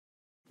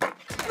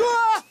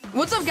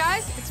What's up,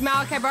 guys? It's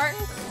Malachi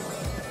Barton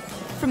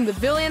from the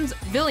Villains.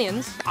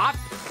 What?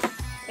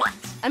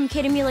 I'm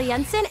Kayden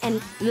Muller-Janssen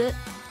and...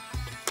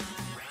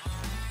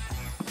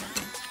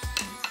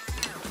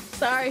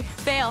 Sorry,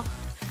 fail.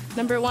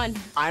 Number 1.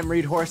 I'm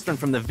Horstmann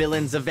from the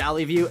Villains of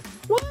Valley View.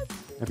 What?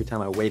 Every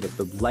time I wave it,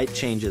 the light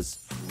changes.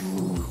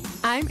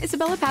 I'm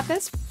Isabella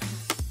Pappas.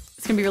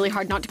 It's gonna be really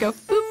hard not to go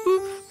boop,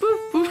 boop,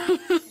 boop,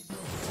 boop.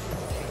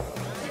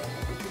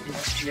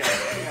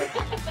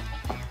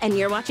 And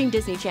you're watching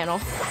Disney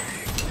Channel.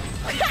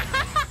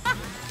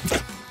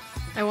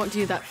 I won't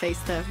do that face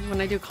though. When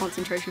I do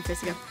concentration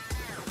face, I go,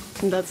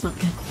 that's not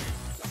good.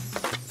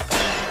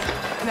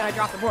 And then I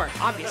drop the board,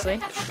 obviously.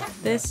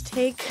 This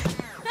take...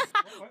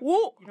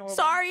 Whoa,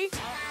 sorry.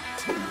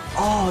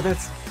 Oh,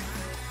 that's...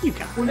 You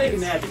got it. We're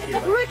making magic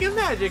here. We're making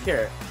magic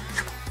here.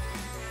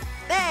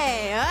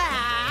 Hey,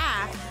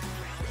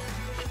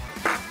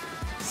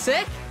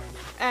 Sick?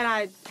 And